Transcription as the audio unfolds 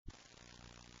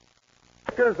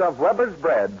Makers of Weber's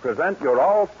Bread present your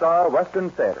all-star Western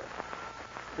Theater.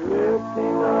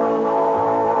 Drifting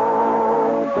along,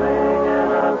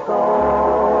 singing a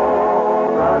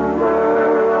song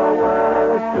under a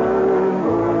western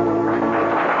moon.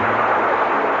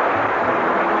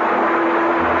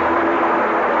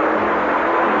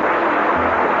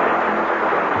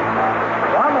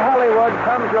 From Hollywood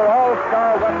comes your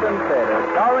all-star Western Theater,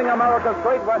 starring America's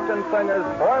great Western singers,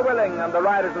 Foy Willing and the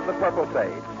Riders of the Purple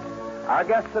Sage. Our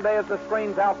guest today is the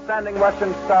screen's outstanding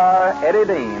Western star, Eddie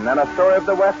Dean, and a story of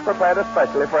the West prepared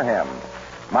especially for him.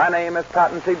 My name is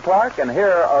Cottonseed Clark, and here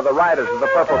are the Riders of the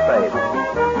Purple Sage.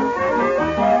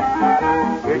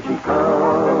 Here she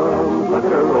comes, look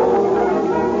at her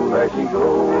roll. There she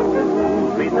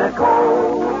goes, beating that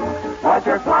coal. Watch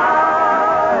her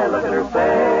fly, look at her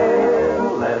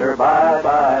sail. Let her by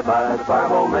the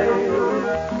Fireball Mail.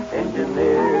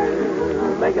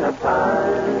 Engineer, making up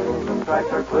time.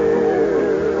 Tracks are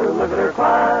clear, look at her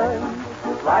climb.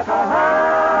 Like a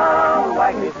hound,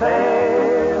 wagging his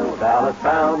tail. Dallas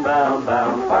bound,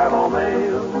 Fireball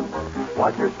Mail.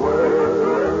 Watch her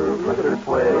swerve, look at her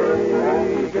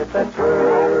sway. Get that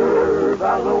curve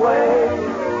out of the way.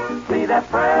 See that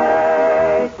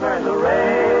freight, turn the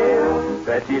rail.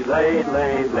 Bet she's late.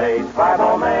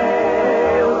 Fireball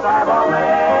Mail, Fireball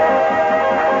Mail.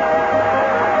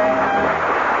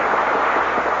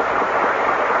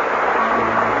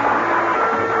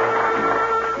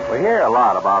 We hear a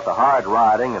lot about the hard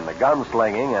riding and the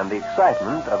gunslinging and the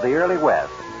excitement of the early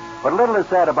West. But little is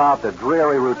said about the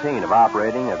dreary routine of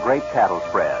operating a great cattle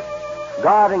spread.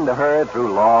 Guarding the herd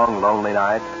through long, lonely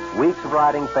nights, weeks of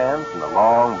riding fence, and the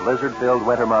long, blizzard-filled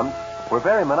winter months were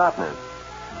very monotonous.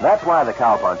 That's why the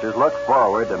cowpunchers looked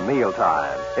forward to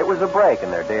mealtime. It was a break in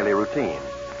their daily routine.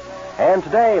 And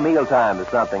today, mealtime is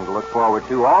something to look forward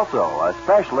to also,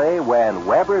 especially when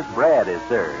Weber's Bread is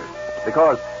served.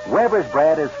 Because Weber's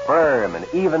Bread is firm and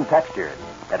even textured.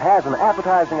 It has an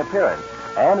appetizing appearance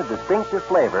and a distinctive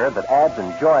flavor that adds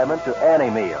enjoyment to any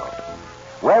meal.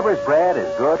 Weber's Bread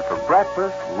is good for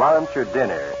breakfast, lunch, or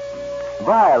dinner.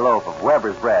 Buy a loaf of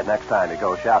Weber's Bread next time you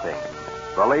go shopping.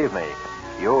 Believe me,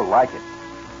 you'll like it.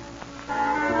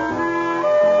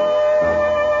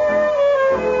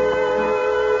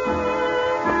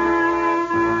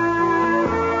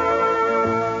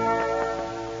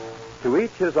 To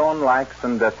each his own likes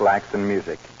and dislikes in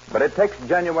music, but it takes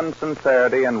genuine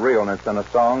sincerity and realness in a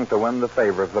song to win the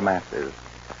favor of the masses.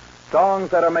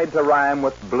 Songs that are made to rhyme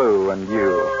with blue and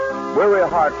you, weary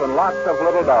hearts and lots of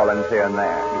little darlings here and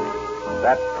there.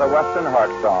 That's the Western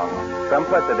heart song,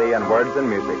 simplicity in words and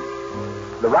music.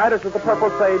 The Riders of the Purple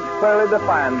Sage clearly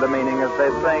define the meaning as they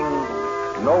sing,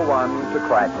 No One to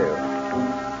Cry To.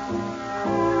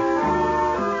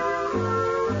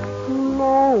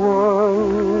 No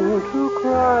one to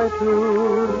cry to,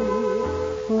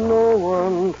 no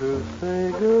one to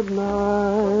say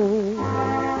goodnight,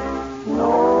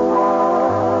 no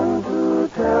one to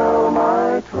tell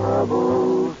my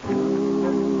troubles to,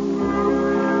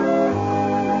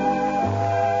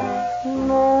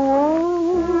 no one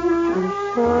to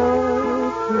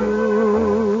sigh to,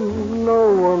 no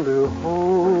one to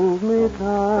hold me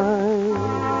tight,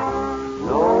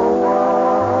 no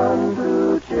one to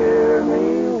cheer me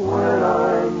when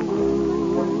I'm blue.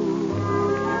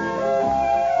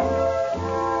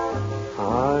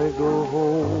 I go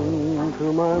home to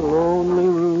my lonely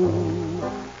room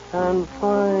and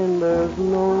find there's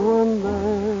no one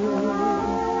there.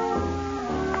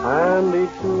 And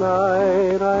each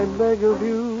night I beg of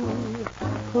you,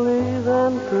 please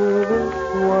answer this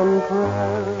one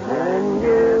prayer and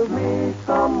give me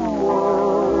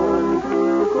someone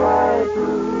to cry to,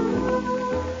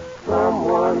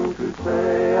 someone to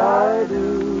say I do,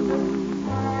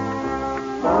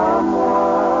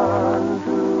 someone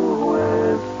to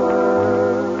whisper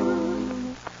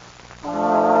I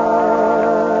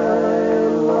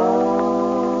love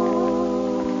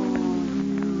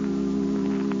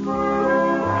you.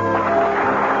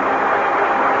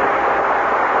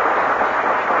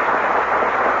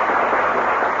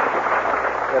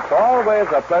 It's always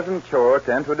a pleasant chore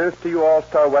to introduce to you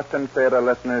All-Star Western Theater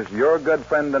listeners your good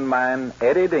friend and mine,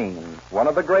 Eddie Dean, one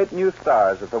of the great new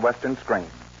stars of the Western screen.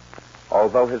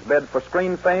 Although his bid for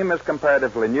screen fame is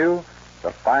comparatively new,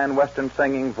 the fine Western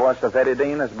singing voice of Eddie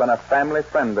Dean has been a family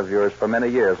friend of yours for many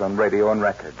years on radio and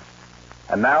records.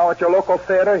 And now at your local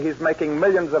theater, he's making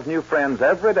millions of new friends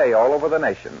every day all over the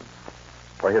nation.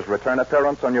 For his return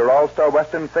appearance on your All-Star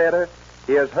Western Theater,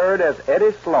 he is heard as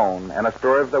Eddie Sloan in a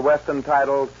story of the West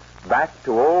entitled Back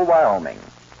to Old Wyoming.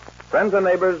 Friends and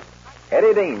neighbors,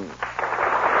 Eddie Dean.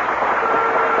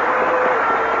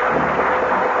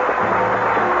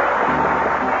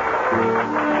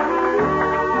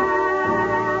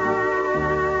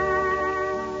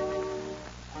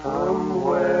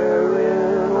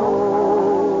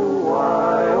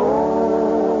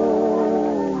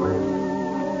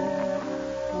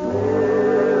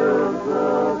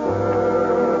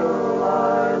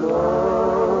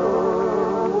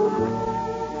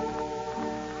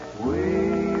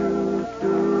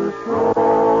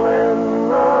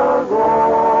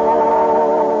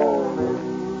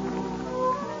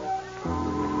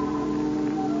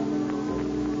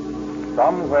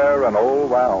 winter in old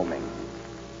Wyoming.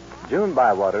 June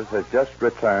Bywaters has just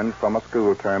returned from a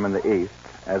school term in the East,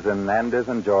 as in and is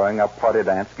enjoying a party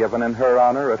dance given in her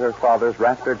honor at her father's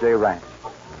Rafter J Ranch.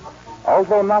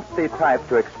 Although not the type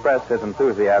to express his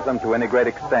enthusiasm to any great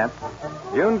extent,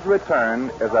 June's return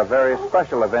is a very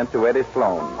special event to Eddie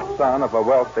Sloan, son of a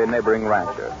wealthy neighboring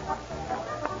rancher.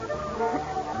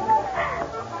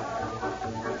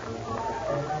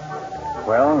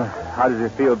 Well, how does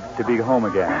it feel to be home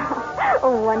again?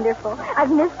 Oh, wonderful.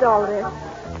 I've missed all this.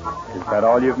 Is that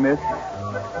all you've missed?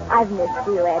 I've missed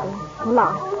you, Eddie.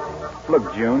 Lots.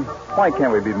 Look, June, why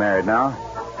can't we be married now?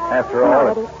 After No, all...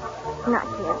 Eddie. Not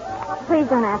yet. Please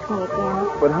don't ask me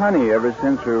again. But, honey, ever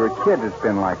since we were kids, it's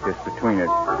been like this between us.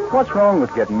 What's wrong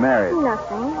with getting married?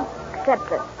 Nothing. Except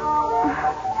that...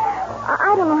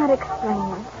 I don't know how to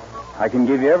explain it. I can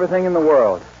give you everything in the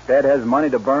world. Dad has money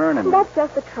to burn and... That's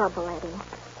just the trouble, Eddie.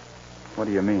 What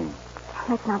do you mean?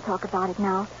 Let's not talk about it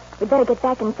now. We'd better get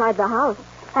back inside the house.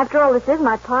 After all, this is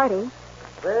my party.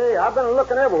 Say, I've been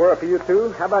looking everywhere for you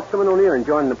two. How about coming on here and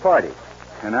joining the party?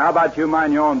 And how about you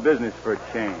mind your own business for a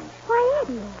change? Why,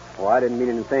 Eddie? Well, I didn't mean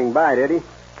anything by it, Eddie.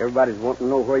 Everybody's wanting to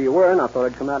know where you were, and I thought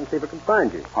I'd come out and see if I could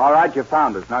find you. All right, you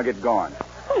found us. Now get going.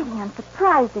 Eddie, I'm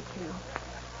surprised at you.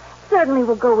 Certainly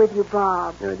we'll go with you,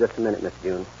 Bob. Just a minute, Miss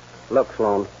June. Look,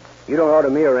 Sloan, you don't order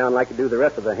me around like you do the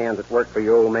rest of the hands that work for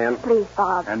your old man. Please,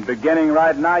 Bob. And beginning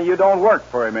right now, you don't work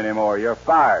for him anymore. You're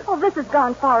fired. Oh, this has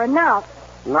gone far enough.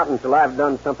 Not until I've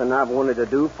done something I've wanted to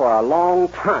do for a long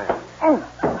time. Oh.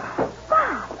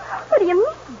 Bob, what do you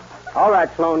mean? All right,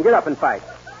 Sloan, get up and fight.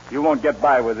 You won't get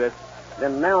by with this.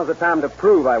 Then now's the time to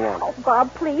prove I won't. Oh,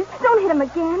 Bob, please, don't hit him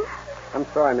again. I'm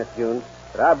sorry, Miss June,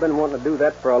 but I've been wanting to do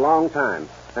that for a long time.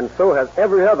 And so has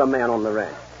every other man on the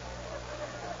ranch.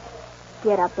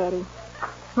 Get up, Eddie.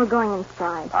 We're going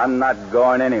inside. I'm not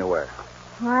going anywhere.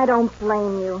 I don't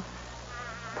blame you.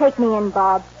 Take me in,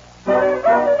 Bob.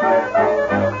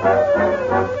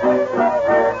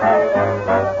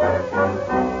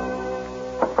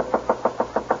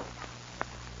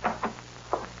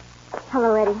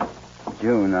 Hello, Eddie.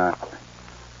 June,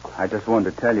 I just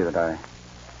wanted to tell you that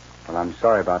I'm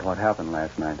sorry about what happened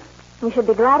last night. You should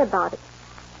be glad about it.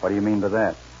 What do you mean by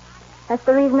that? That's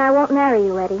the reason I won't marry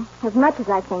you, Eddie, as much as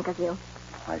I think of you.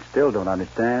 I still don't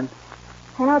understand.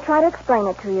 And I'll try to explain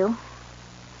it to you.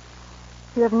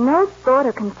 You have no thought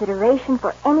or consideration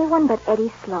for anyone but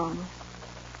Eddie Sloan.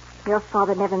 Your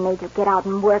father never made you get out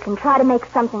and work and try to make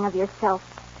something of yourself,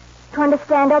 to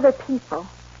understand other people.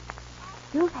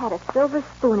 You've had a silver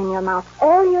spoon in your mouth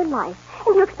all your life,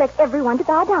 and you expect everyone to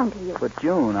bow down to you. But,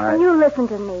 June, And you listen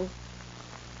to me.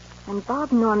 When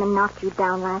Bob Norman knocked you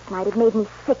down last night, it made me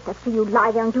sick to see you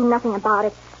lie there and do nothing about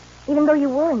it, even though you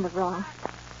were in the wrong.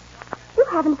 You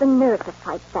haven't the nerve to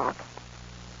fight back.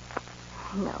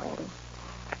 No, Eddie.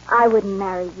 I wouldn't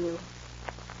marry you.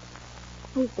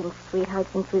 We've been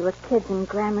sweethearts since we were kids in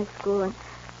grammar school, and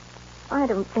I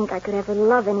don't think I could ever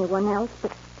love anyone else,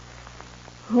 but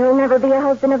you'll never be a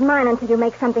husband of mine until you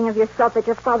make something of yourself that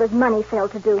your father's money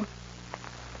failed to do.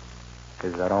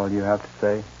 Is that all you have to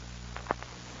say?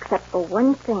 Except for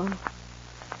one thing.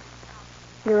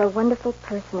 You're a wonderful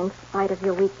person in spite of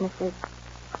your weaknesses.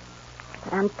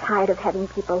 But I'm tired of having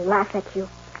people laugh at you.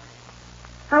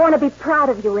 I want to be proud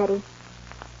of you, Eddie.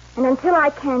 And until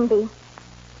I can be,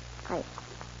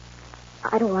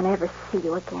 I don't want to ever see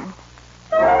you again.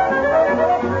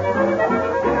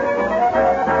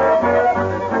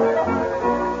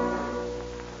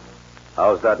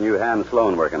 How's that new hand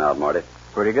Sloan working out, Marty?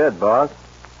 Pretty good, boss.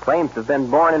 Claims to have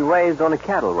been born and raised on a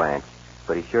cattle ranch,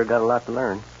 but he's sure got a lot to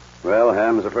learn. Well,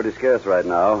 hams are pretty scarce right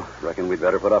now. Reckon we'd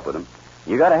better put up with him.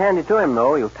 You got to hand it to him,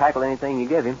 though. He'll tackle anything you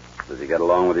give him. Does he get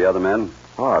along with the other men?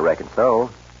 Oh, I reckon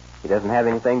so. He doesn't have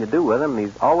anything to do with them.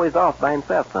 He's always off by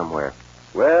himself somewhere.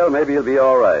 Well, maybe he'll be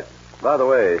all right. By the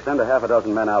way, send a half a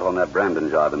dozen men out on that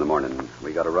Brandon job in the morning.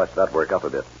 We got to rush that work up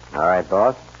a bit. All right,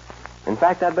 boss. In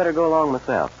fact, I'd better go along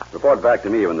myself. Report back to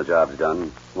me when the job's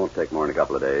done. Won't take more than a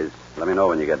couple of days. Let me know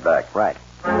when you get back. Right.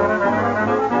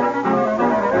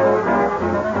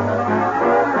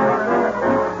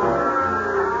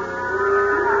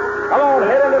 Come on,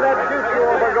 head into that choo-choo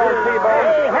or we're going T-bone.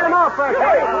 Hey, head him off first.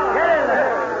 Hey, get in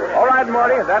there. All right,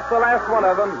 Marty, that's the last one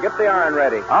of them. Get the iron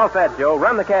ready. All set, Joe.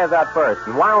 Run the calves out first.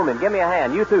 And Wyoming, give me a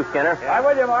hand. You too, Skinner. I'm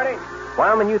with you, Marty.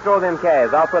 Wyoming, you throw them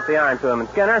calves. I'll put the iron to them. And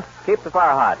Skinner, keep the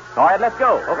fire hot. All right, let's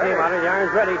go. Okay, Marty, the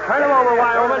iron's ready. Turn 'em over,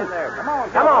 Wyoming.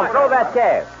 Come on, throw that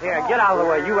calf. Here, get out of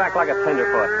the way. You act like a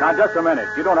tenderfoot. Now, just a minute.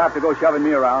 You don't have to go shoving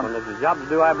me around. When there's a job to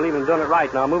do, I believe in doing it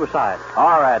right. Now move aside.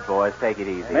 All right, boys, take it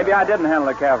easy. Maybe I didn't handle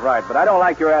the calf right, but I don't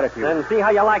like your attitude. Then see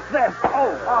how you like this.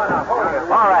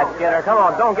 All right, Skinner, come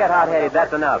on. Don't get hot-headed.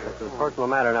 That's enough. It's a personal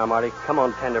matter now, Marty. Come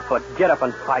on, tenderfoot. Get up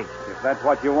and fight. If that's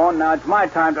what you want, now it's my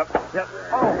time to...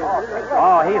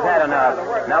 Oh, he's had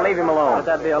enough. Now leave him alone. Let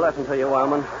that be a lesson to you,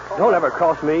 Wyoming. Don't ever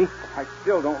cross me. I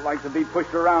still don't like to be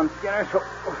pushed around, Skinner, so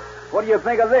what do you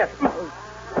think of this?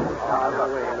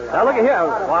 Now, look at here,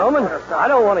 Wyoming. I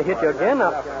don't want to hit you again.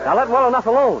 Now let well enough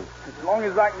alone. As long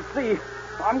as I can see,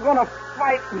 I'm going to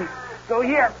fight. So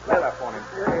here. Let up on him.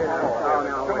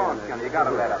 Come on, Skinner. You got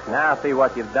to let up. Now see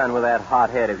what you've done with that hot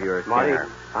head of yours, Marty, Skinner.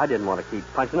 I didn't want to keep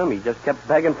punching him. He just kept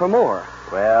begging for more.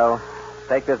 Well,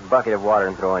 take this bucket of water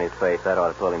and throw in his face. That ought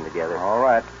to pull him together. All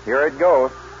right. Here it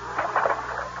goes.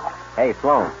 Hey,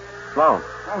 Sloan. Come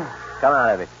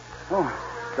out of it. Oh,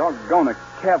 doggone, a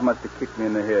calf must have kicked me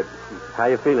in the head. How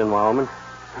you feeling, Wyoming?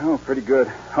 Oh, pretty good.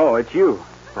 Oh, it's you.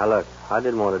 Now, look, I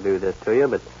didn't want to do this to you,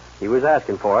 but he was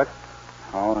asking for it.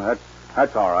 Oh,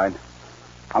 that's all right.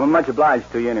 I'm much obliged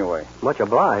to you anyway. Much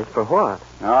obliged for what?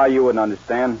 Ah, you wouldn't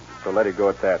understand, so let it go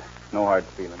at that. No hard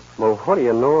feelings. Well, what do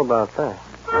you know about that?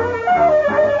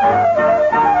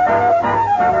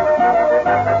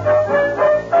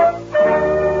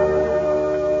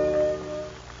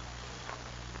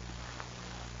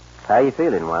 How you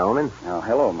feeling, Wyoming? Oh,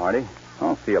 hello, Marty.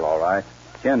 I feel all right.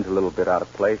 Chin's a little bit out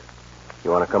of place.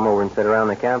 You want to come over and sit around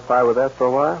the campfire with us for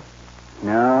a while?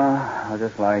 No, I'll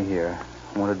just lie here.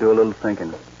 I want to do a little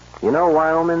thinking. You know,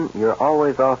 Wyoming, you're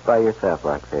always off by yourself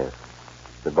like this.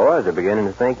 The boys are beginning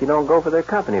to think you don't go for their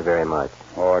company very much.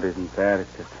 Oh, it isn't that.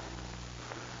 It's just...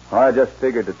 Well, I just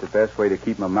figured that the best way to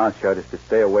keep my mouth shut is to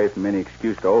stay away from any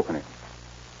excuse to open it.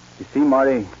 You see,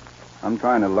 Marty, I'm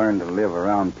trying to learn to live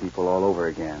around people all over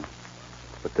again.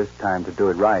 But this time to do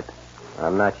it right.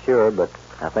 I'm not sure, but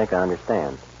I think I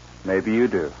understand. Maybe you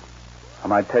do. I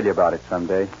might tell you about it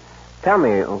someday. Tell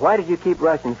me, why did you keep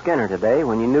rushing Skinner today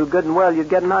when you knew good and well you'd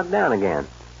get knocked down again?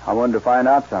 I wanted to find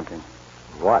out something.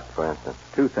 What, for instance?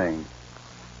 2 things.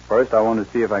 First, I wanted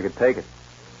to see if I could take it.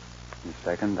 And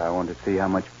second, I wanted to see how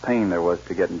much pain there was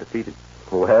to getting defeated.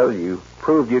 Well, you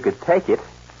proved you could take it.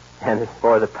 And as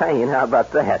for the pain, how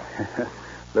about that? A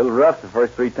little rough the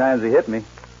first 3 times he hit me.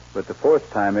 But the 4th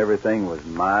time, everything was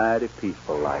mighty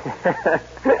peaceful like.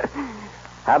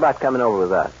 How about coming over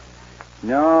with us?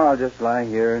 No, I'll just lie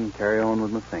here and carry on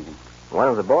with my thinking. One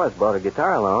of the boys brought a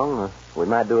guitar along. We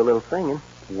might do a little singing.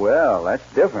 Well, that's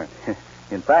different.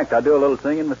 In fact, I do a little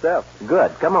singing myself.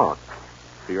 Good. Come on.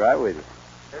 Be right with you.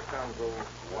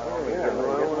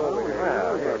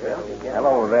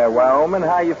 Hello there, Wyoming.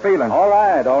 How you feeling? All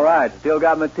right. Still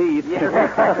got my teeth.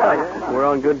 We're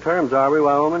on good terms, are we,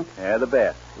 Wyoming? Yeah, the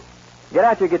best. Get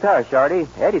out your guitar, Shorty.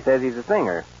 Eddie says he's a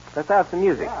singer. Let's have some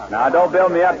music. Now, don't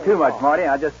build me up too much, Marty.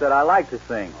 I just said I like to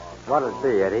sing. What'll it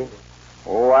be, Eddie?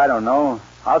 Oh, I don't know.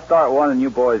 I'll start one and you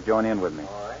boys join in with me.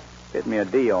 All right. Hit me a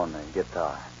D on the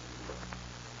guitar.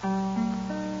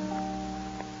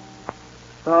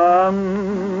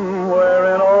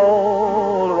 Somewhere in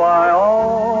old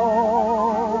Wyoming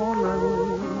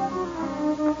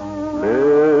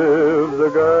lives a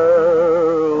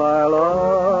girl I love.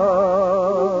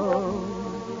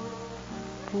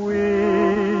 We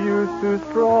used to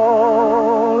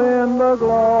stroll in the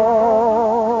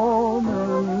gloaming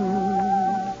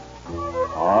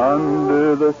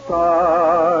under the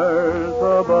stars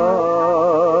above.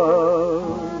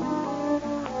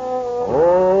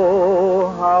 Oh,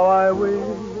 how I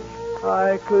wish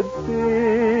I could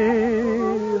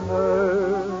see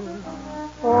her.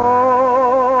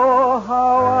 Oh,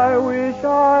 how I wish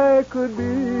I could be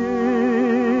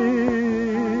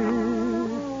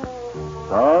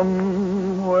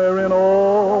somewhere in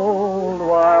old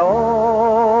Wyoming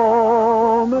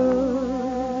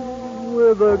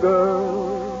with a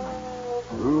girl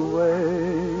who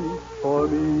waits for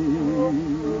me.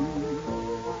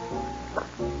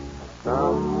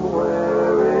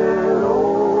 Somewhere in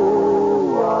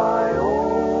old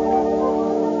Wyoming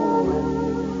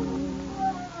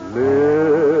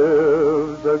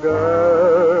lives a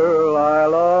girl I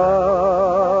love.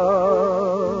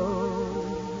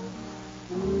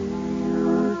 We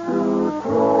used to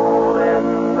stroll in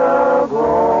the gloaming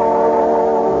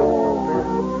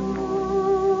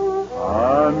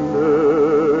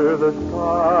under the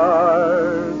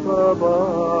stars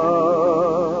above.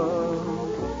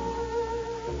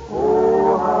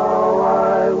 Oh, how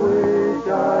I wish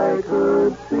I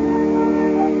could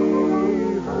see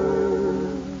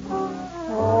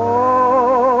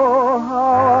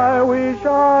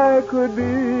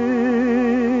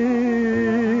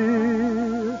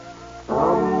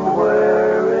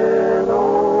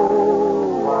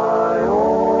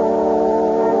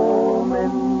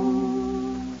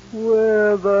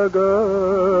the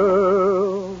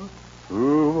girl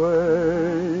who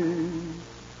waits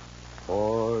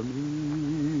for me.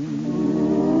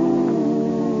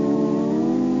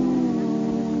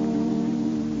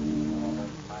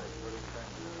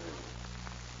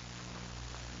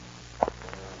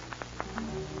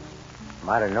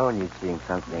 Might have known you'd seen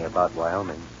something about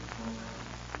Wyoming.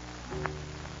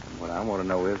 What I want to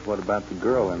know is, what about the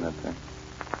girl in that thing?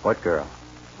 What girl?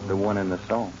 The one in the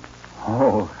song.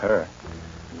 Oh, her.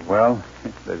 Well,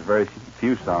 there's very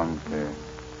few songs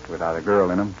without a girl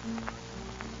in them.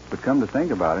 But come to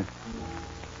think about it,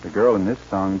 the girl in this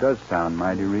song does sound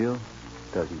mighty real,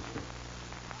 doesn't she?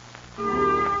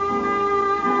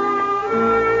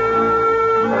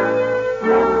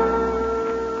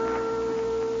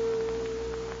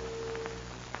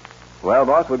 Well,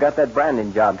 boss, we got that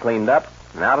branding job cleaned up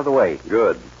and out of the way.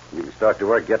 Good. You can start to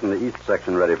work getting the east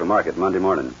section ready for market Monday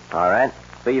morning. All right.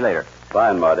 See you later.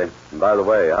 Fine, Marty. And by the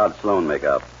way, how'd Sloan make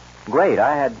out? Great.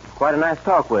 I had quite a nice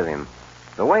talk with him.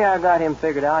 The way I got him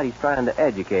figured out, he's trying to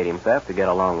educate himself to get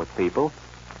along with people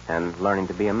and learning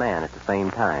to be a man at the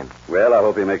same time. Well, I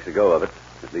hope he makes a go of it.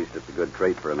 At least it's a good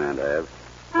trait for a man to have.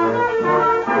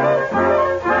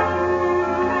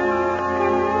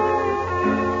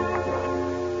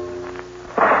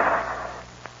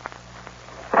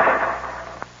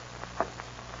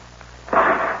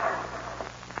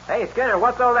 Hey, Skinner,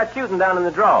 what's all that shooting down in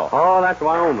the draw? Oh, that's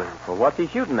Wyoming. Well, what's he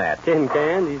shooting at? Tin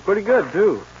cans. He's pretty good,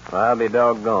 too. I'll be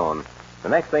doggone. The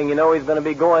next thing you know, he's going to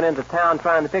be going into town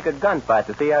trying to pick a gunfight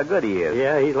to see how good he is.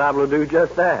 Yeah, he's liable to do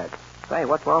just that. Say,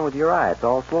 what's wrong with your eye? It's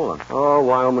all swollen. Oh,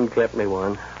 Wyoming clipped me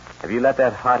one. Have you let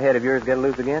that hot head of yours get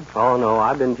loose again? Oh, no,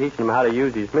 I've been teaching him how to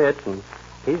use his mitts, and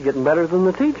he's getting better than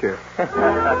the teacher.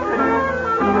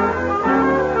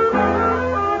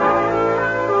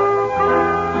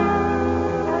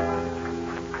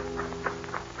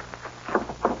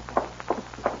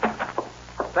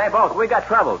 Say, boss, we got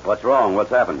trouble. What's wrong? What's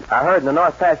happened? I heard in the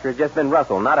north pasture has just been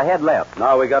rustled, not a head left.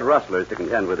 Now we got rustlers to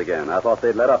contend with again. I thought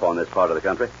they'd let up on this part of the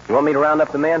country. You want me to round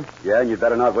up the men? Yeah, and you'd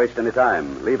better not waste any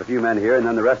time. Leave a few men here, and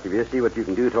then the rest of you see what you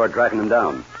can do toward tracking them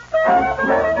down.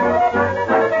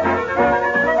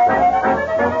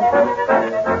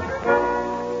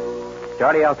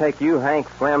 Shorty, I'll take you, Hank,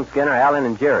 Slim, Skinner, Allen,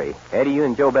 and Jerry. Eddie, you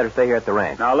and Joe better stay here at the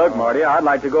ranch. Now, look, Marty, I'd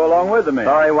like to go along with the men.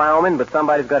 Sorry, Wyoming, but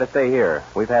somebody's got to stay here.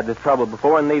 We've had this trouble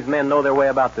before, and these men know their way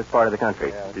about this part of the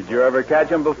country. Did you ever catch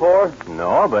them before?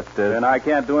 No, but... Then I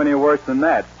can't do any worse than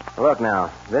that. Look now,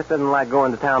 this isn't like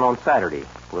going to town on Saturday.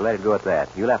 We'll let it go at that.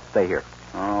 You'll have to stay here.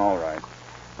 All right.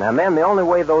 Now, men, the only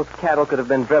way those cattle could have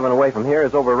been driven away from here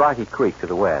is over Rocky Creek to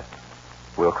the west.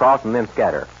 We'll cross and then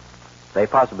scatter. They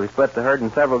possibly split the herd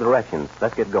in several directions.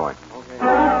 Let's get going.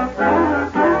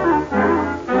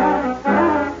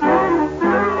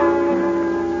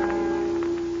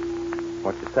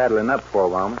 What you saddling up for,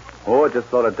 Wyoming? Oh, just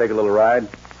thought I'd take a little ride.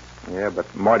 Yeah,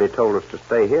 but Marty told us to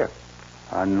stay here.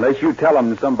 Unless you tell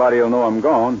them, somebody will know I'm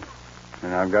gone.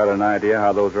 And I've got an idea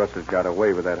how those rustlers got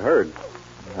away with that herd.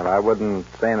 Well, I wouldn't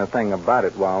say anything about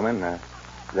it, Wyoming.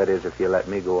 That is, if you let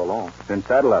me go along. Then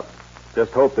saddle up.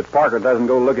 Just hope that Parker doesn't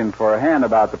go looking for a hand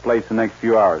about the place the next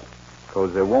few hours.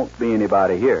 Because there won't be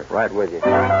anybody here. Right with you.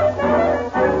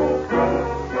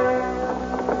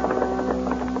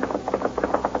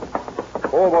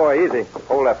 Oh, boy, easy.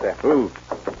 Hold up there. Ooh.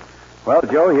 Well,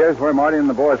 Joe, here's where Marty and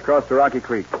the boys crossed the Rocky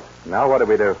Creek. Now what do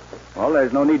we do? Well,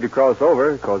 there's no need to cross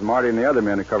over, because Marty and the other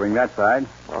men are covering that side.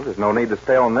 Well, there's no need to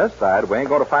stay on this side. We ain't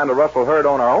going to find a rustle herd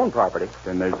on our own property.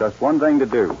 Then there's just one thing to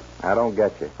do. I don't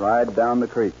get you. Ride down the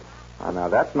creek. Oh, now,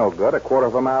 that's no good. A quarter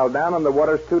of a mile down, and the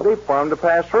water's too deep for them to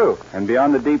pass through. And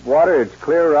beyond the deep water, it's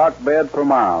clear rock bed for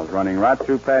miles, running right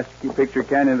through past Picture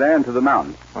Canyon there into the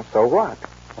mountains. Well, so what?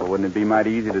 Well, wouldn't it be mighty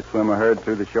easy to swim a herd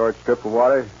through the short strip of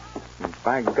water?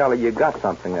 By golly, you got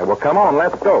something there. Well, come on,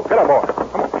 let's go. Get up, boy.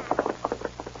 Come on.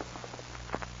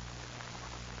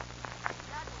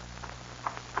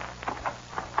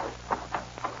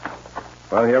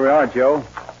 Well, here we are, Joe.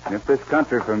 And if this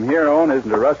country from here on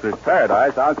isn't a rustler's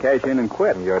paradise, I'll cash in and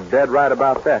quit. You're dead right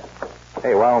about that.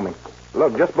 Hey, Wyoming,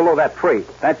 look, just below that tree.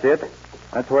 That's it.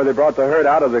 That's where they brought the herd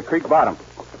out of the creek bottom.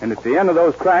 And at the end of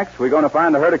those tracks, we're going to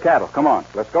find a herd of cattle. Come on.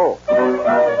 Let's go.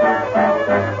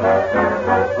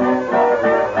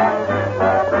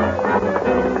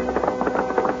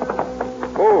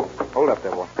 Oh, hold up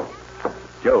there, boy.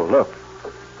 Joe, look.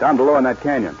 Down below in that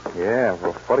canyon. Yeah,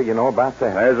 well, what do you know about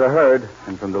that? There's a herd,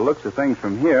 and from the looks of things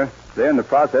from here, they're in the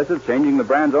process of changing the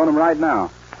brands on them right now.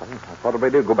 What do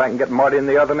we do, go back and get Marty and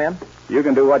the other men? You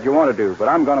can do what you want to do, but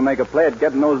I'm going to make a play at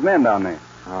getting those men down there.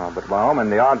 Oh, but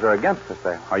Wyoming, the odds are against us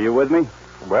there. Are you with me?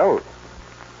 Well,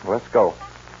 let's go.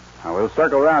 Now, we'll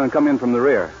circle around and come in from the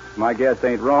rear. My guess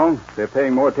ain't wrong. They're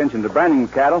paying more attention to branding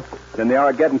cattle than they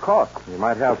are getting caught. You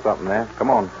might have something there. Come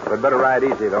on. We'd better ride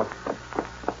easy, though.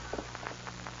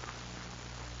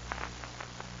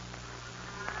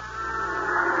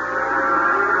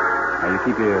 Now, you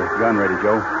keep your gun ready,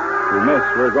 Joe. If we miss,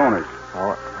 we're goners.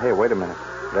 Oh, hey, wait a minute.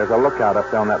 There's a lookout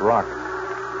up there on that rock.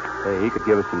 Hey, he could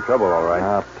give us some trouble, all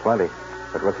right. Plenty.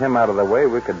 But with him out of the way,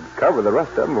 we could cover the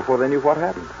rest of them before they knew what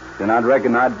happened. Then I'd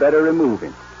reckon I'd better remove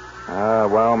him.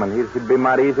 Well, man, he'd be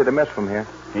mighty easy to miss from here.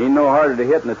 He ain't no harder to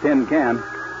hit than a tin can.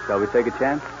 Shall we take a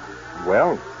chance?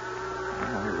 Well,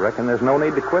 I reckon there's no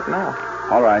need to quit now.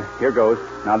 All right, here goes.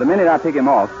 Now, the minute I pick him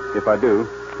off, if I do,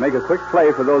 make a quick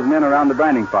play for those men around the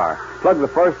branding fire. Plug the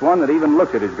first one that even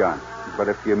looks at his gun. But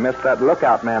if you miss that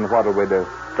lookout man, what'll we do?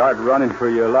 Start running for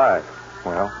your life.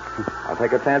 Well, I'll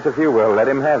take a chance if you will. Let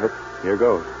him have it. Here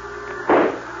goes.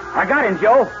 I got him,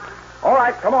 Joe. All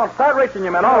right, come on. Start reaching, you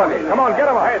men, all of you. Come on, get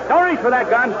him up. Hey, don't reach for that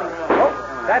gun.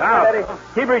 Oh, that's Now. it, Eddie.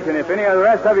 Keep reaching. If any of the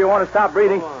rest of you want to stop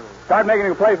breathing, start making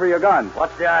a play for your gun.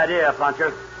 What's the idea,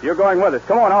 Puncher? You're going with us.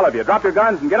 Come on, all of you. Drop your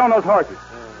guns and get on those horses.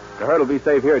 The herd will be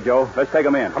safe here, Joe. Let's take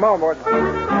them in. Come on, boys.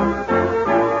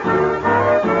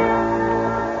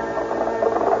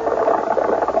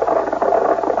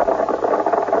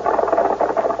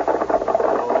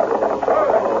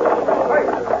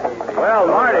 Well,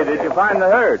 Marty, did you find the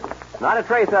herd? Not a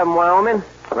trace of them, Wyoming.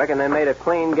 Reckon they made a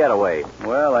clean getaway.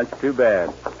 Well, that's too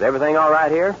bad. Is everything all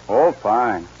right here? Oh,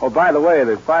 fine. Oh, by the way,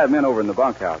 there's 5 men over in the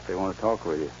bunkhouse. They want to talk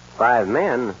with you. 5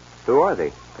 men? Who are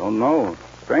they? Don't know.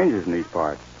 Strangers in these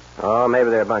parts. Oh,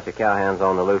 maybe they're a bunch of cowhands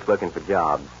on the loose looking for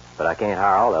jobs. But I can't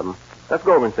hire all of them. Let's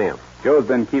go over and see them. Joe's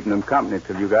been keeping them company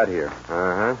till you got here.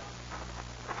 Uh-huh.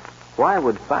 Why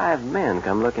would 5 men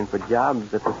come looking for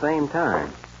jobs at the same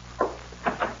time?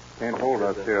 Can't hold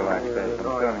us here like that.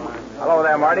 Hello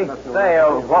there, Marty. Say,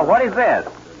 what is this?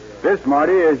 This,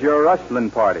 Marty, is your rustling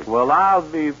party. Well, I'll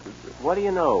be... What do you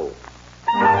know?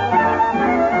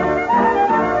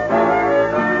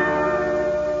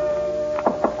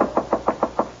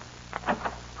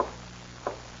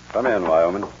 Come in,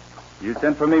 Wyoming. You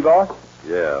sent for me, boss?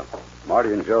 Yeah.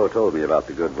 Marty and Joe told me about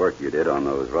the good work you did on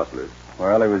those rustlers.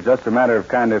 Well, it was just a matter of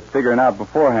kind of figuring out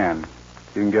beforehand.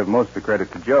 You can give most of the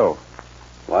credit to Joe.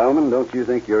 Wyoming, don't you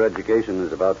think your education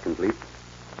is about complete?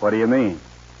 What do you mean?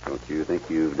 Don't you think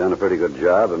you've done a pretty good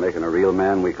job of making a real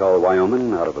man we call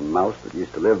Wyoming out of a mouse that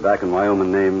used to live back in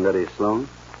Wyoming named Eddie Sloan?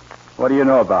 What do you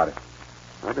know about it?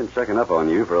 I've been checking up on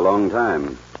you for a long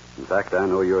time. In fact, I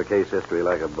know your case history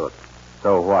like a book.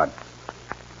 So what?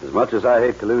 As much as I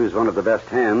hate to lose one of the best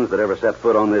hands that ever set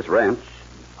foot on this ranch,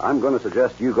 I'm going to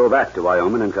suggest you go back to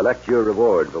Wyoming and collect your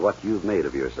reward for what you've made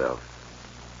of yourself.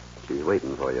 She's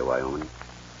waiting for you, Wyoming.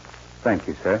 Thank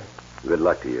you, sir. Good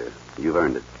luck to you. You've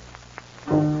earned it.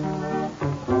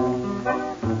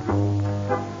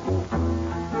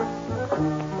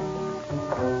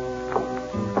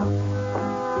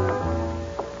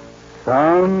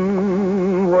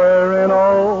 Somewhere in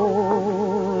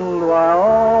old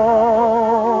Wyoming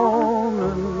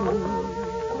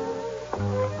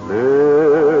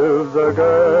lives a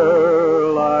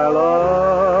girl I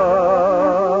love.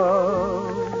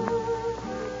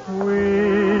 We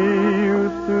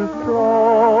used to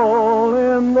stroll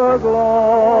in the gloaming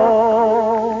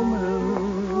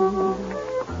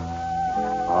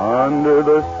under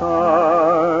the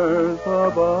stars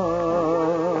above.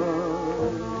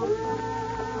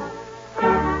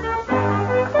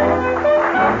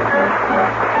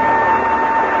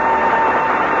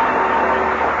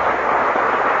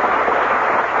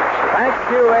 Thank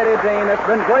you, Eddie Dean. It's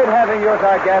been great having you as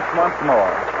our guest once more.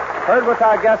 Heard with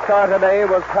our guest star today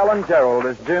was Helen Gerald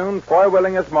as June, Foy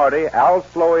Willing as Marty, Al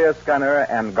Sloey as Gunner,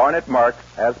 and Garnet Marks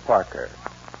as Parker.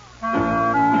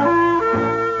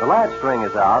 The latch string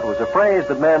is out was a phrase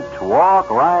that meant to walk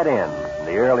right in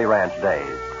the early ranch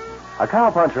days. A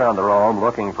cowpuncher on the roam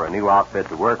looking for a new outfit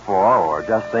to work for or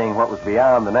just seeing what was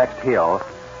beyond the next hill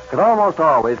could almost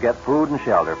always get food and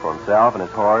shelter for himself and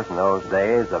his horse in those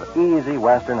days of easy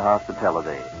Western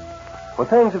hospitality. Well,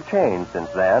 things have changed since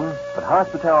then, but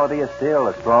hospitality is still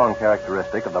a strong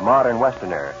characteristic of the modern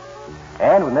Westerner.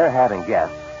 And when they're having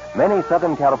guests, many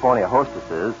Southern California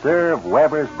hostesses serve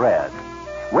Weber's bread.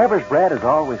 Weber's bread is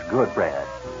always good bread,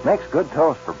 makes good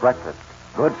toast for breakfast,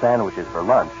 good sandwiches for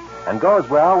lunch, and goes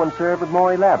well when served with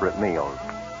more elaborate meals.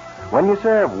 When you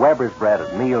serve Weber's bread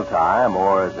at mealtime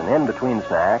or as an in-between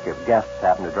snack if guests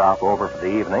happen to drop over for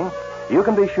the evening, you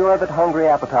can be sure that hungry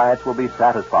appetites will be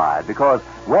satisfied because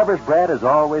Weber's bread is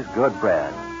always good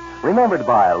bread. Remember to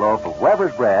buy a loaf of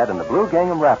Weber's bread in the blue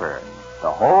gingham wrapper.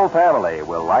 The whole family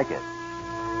will like it.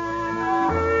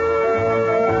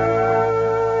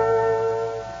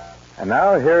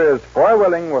 now here is Foy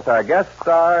Willing with our guest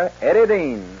star, Eddie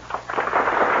Dean.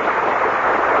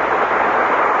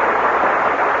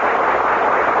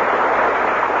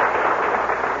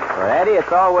 Well, Eddie,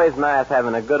 it's always nice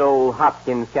having a good old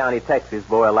Hopkins County, Texas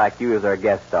boy like you as our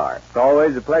guest star. It's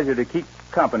always a pleasure to keep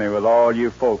company with all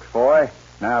you folks, Foy.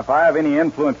 Now, if I have any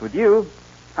influence with you,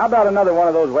 how about another one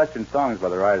of those Western songs by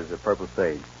the Riders of Purple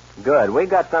Sage? Good. We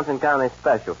got something kind of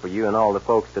special for you and all the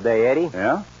folks today, Eddie.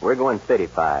 Yeah? We're going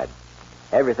cityfied.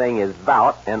 Everything is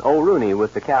Vout and Old Rooney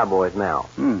with the Cowboys now.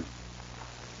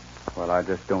 Well, I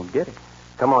just don't get it.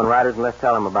 Come on, Riders, and let's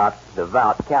tell them about the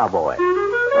Vout Cowboy.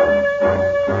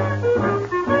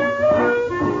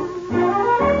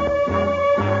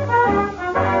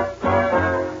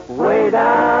 Way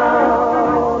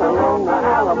down along the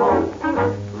Alamo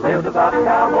lived a Vout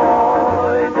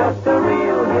cowboy, just a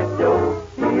real hit Joe.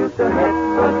 He used to hit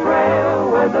the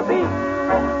trail with a beat,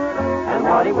 and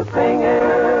what he was singing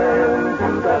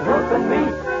to the hoof and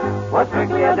beat was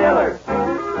strictly a diller,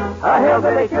 a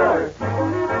hillbilly killer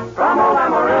from old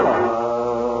Amarillo.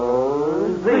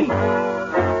 Zeke.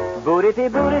 Booty,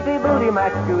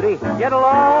 Max Judy. Get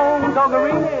along,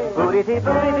 Doggerini. Booty,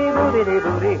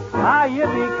 booty. Ah,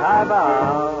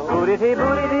 yippee-ki-bow.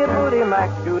 Booty,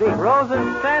 Max Judy. Rosa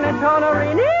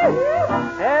Sanatonarini.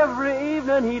 Every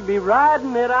evening he'd be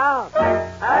riding it out.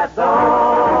 At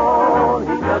dawn,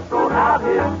 he'd just roll out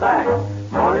his sack.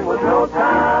 Morning was no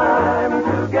time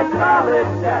to get solid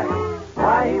jack.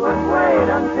 Why, he would wait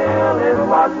until it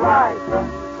was right.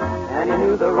 And he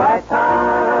knew the right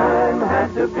time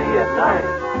had to be at night.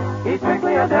 He's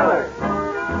strictly a diller,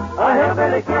 a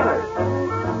hillbilly killer.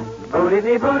 Booty,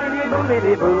 he's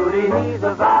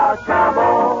a Vout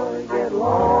cowboy. Get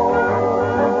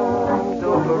along,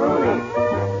 Joe Rooney.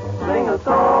 Sing a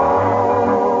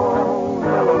song,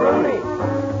 Little Rooney.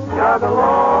 Jog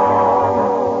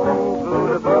along,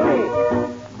 booty.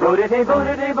 Booty, he's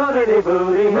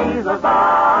a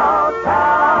Vout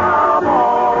cowboy.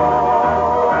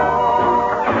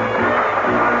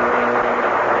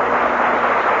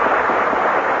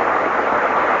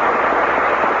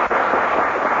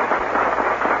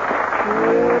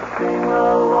 Sing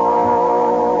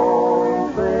along,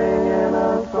 singing a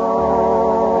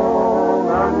song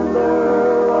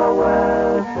under a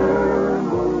western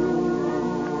moon.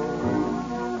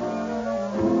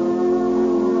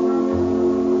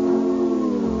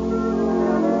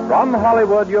 From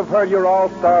Hollywood, you've heard your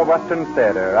all-star Western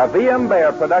theater, a V.M.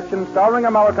 Bear production starring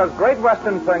America's great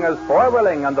Western singers, Foy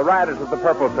Willing and the Riders of the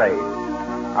Purple Sage.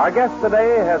 Our guest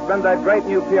today has been that great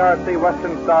new PRC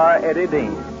Western star, Eddie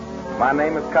Dean. My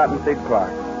name is Cottonseed Clark.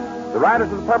 The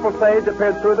Riders of the Purple Sage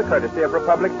appeared through the courtesy of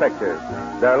Republic Pictures,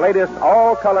 their latest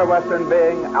all-color Western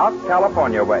being Out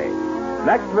California Way.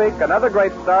 Next week, another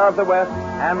great star of the West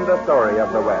and the story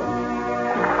of the West.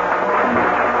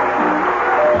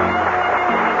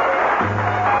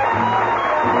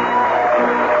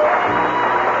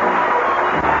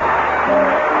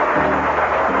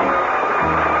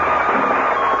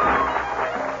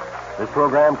 This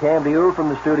program came to you from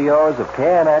the studios of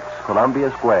KNX,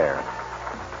 Columbia Square.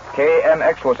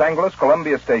 KNX Los Angeles,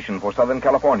 Columbia Station for Southern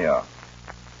California.